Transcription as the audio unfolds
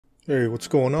Hey, what's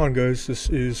going on, guys? This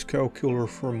is Calculator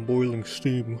from Boiling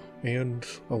Steam, and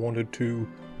I wanted to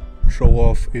show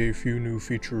off a few new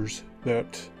features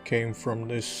that came from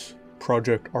this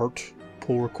project art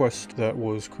pull request that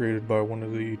was created by one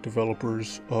of the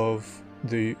developers of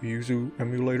the Yuzu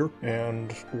emulator.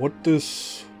 And what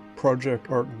this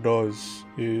project art does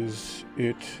is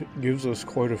it gives us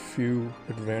quite a few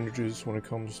advantages when it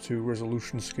comes to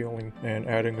resolution scaling and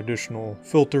adding additional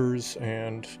filters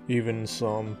and even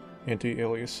some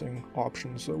anti-aliasing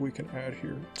options that we can add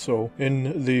here. So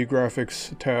in the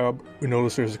graphics tab, we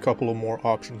notice there's a couple of more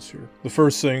options here. The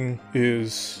first thing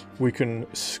is we can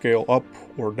scale up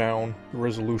or down the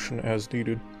resolution as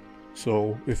needed.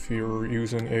 So if you're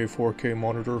using a 4K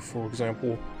monitor, for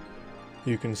example,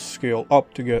 you can scale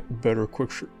up to get better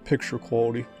picture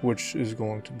quality, which is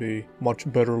going to be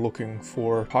much better looking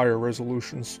for higher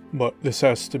resolutions. But this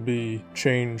has to be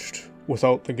changed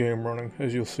without the game running,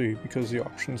 as you'll see, because the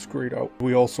option's grayed out.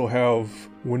 We also have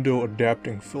window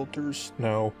adapting filters.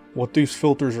 Now, what these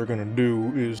filters are going to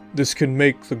do is this can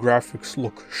make the graphics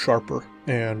look sharper,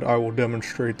 and I will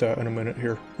demonstrate that in a minute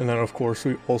here. And then, of course,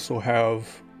 we also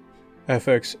have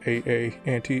FXAA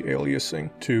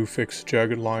anti-aliasing to fix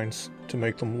jagged lines to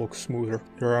make them look smoother.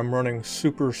 Here I'm running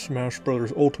Super Smash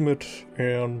Bros. Ultimate,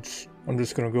 and I'm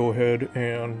just going to go ahead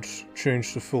and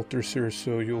change the filters here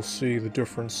so you'll see the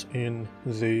difference in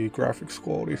the graphics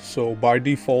quality. So by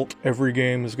default, every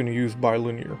game is going to use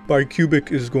bilinear.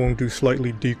 Bicubic is going to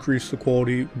slightly decrease the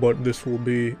quality, but this will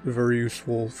be very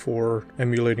useful for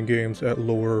emulating games at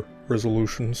lower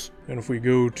resolutions. And if we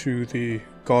go to the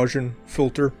Gaussian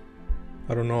filter,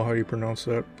 I don't know how you pronounce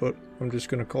that, but I'm just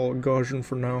going to call it Gaussian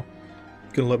for now.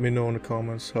 You can let me know in the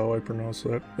comments how I pronounce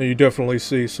that. And you definitely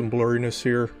see some blurriness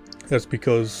here. That's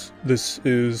because this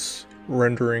is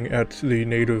rendering at the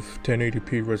native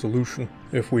 1080p resolution.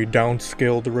 If we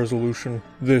downscale the resolution,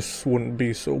 this wouldn't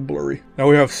be so blurry. Now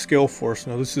we have scale force.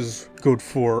 Now this is good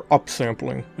for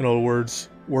upsampling. In other words,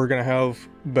 we're going to have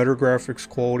better graphics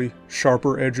quality,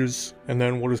 sharper edges, and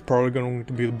then what is probably going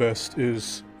to be the best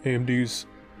is AMD's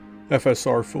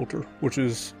FSR filter, which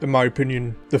is, in my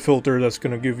opinion, the filter that's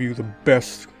going to give you the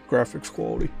best graphics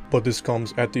quality. But this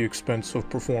comes at the expense of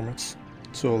performance.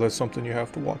 So that's something you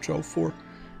have to watch out for.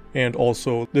 And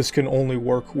also, this can only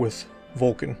work with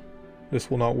Vulkan.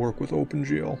 This will not work with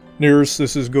OpenGL. Nearest,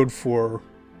 this is good for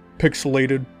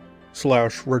pixelated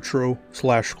 / retro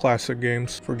 / classic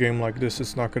games. For a game like this,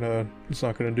 it's not gonna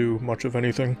do much of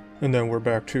anything. And then we're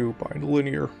back to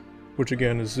bilinear, which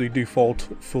again is the default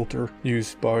filter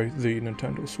used by the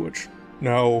Nintendo Switch.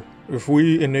 Now, if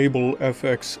we enable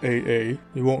FXAA,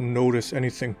 you won't notice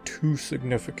anything too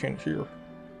significant here.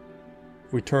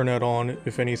 If we turn that on,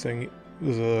 if anything,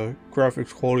 the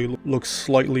graphics quality looks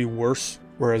slightly worse,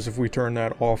 whereas if we turn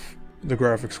that off, the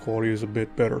graphics quality is a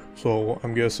bit better. So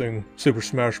I'm guessing Super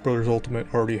Smash Bros.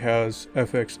 Ultimate already has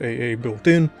FXAA built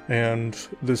in, and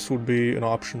this would be an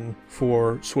option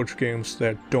for Switch games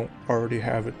that don't already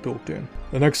have it built in.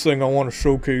 The next thing I want to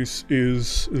showcase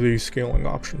is the scaling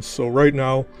options. So right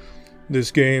now, this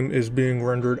game is being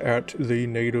rendered at the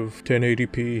native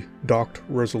 1080p docked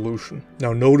resolution.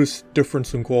 Now notice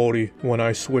difference in quality when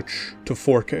I switch to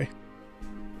 4K.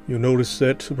 You'll notice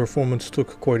that the performance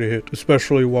took quite a hit,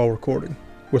 especially while recording.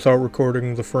 Without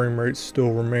recording, the frame rate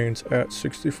still remains at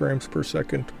 60 frames per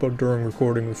second, but during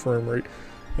recording, the frame rate,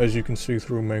 as you can see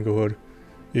through Mango HUD,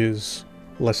 is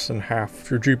less than half.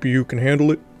 If your GPU can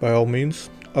handle it, by all means,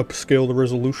 upscale the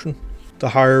resolution. The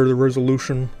higher the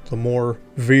resolution, the more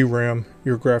VRAM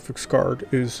your graphics card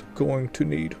is going to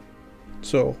need.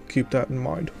 So keep that in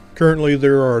mind. Currently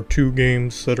there are 2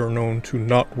 games that are known to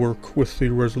not work with the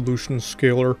resolution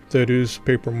scaler. That is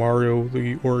Paper Mario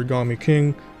the Origami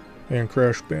King and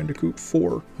Crash Bandicoot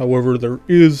 4. However, there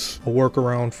is a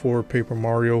workaround for Paper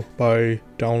Mario by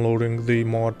downloading the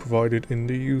mod provided in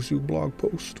the Yuzu blog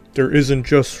post. There isn't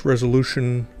just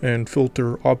resolution and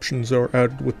filter options that are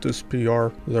added with this PR.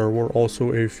 There were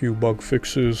also a few bug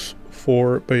fixes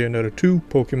for Bayonetta 2,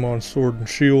 Pokemon Sword and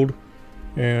Shield,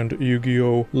 and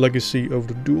Yu-Gi-Oh! Legacy of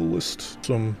the Duelist.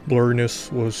 Some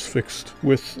blurriness was fixed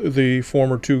with the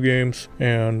former 2 games,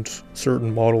 and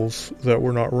certain models that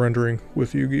were not rendering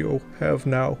with Yu-Gi-Oh! Have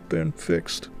now been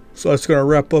fixed. So that's going to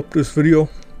wrap up this video.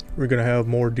 We're going to have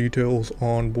more details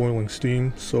on Boiling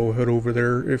Steam, so head over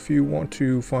there if you want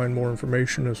to find more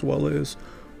information as well as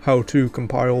how to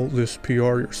compile this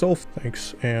PR yourself.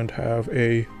 Thanks, and have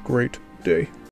a great day.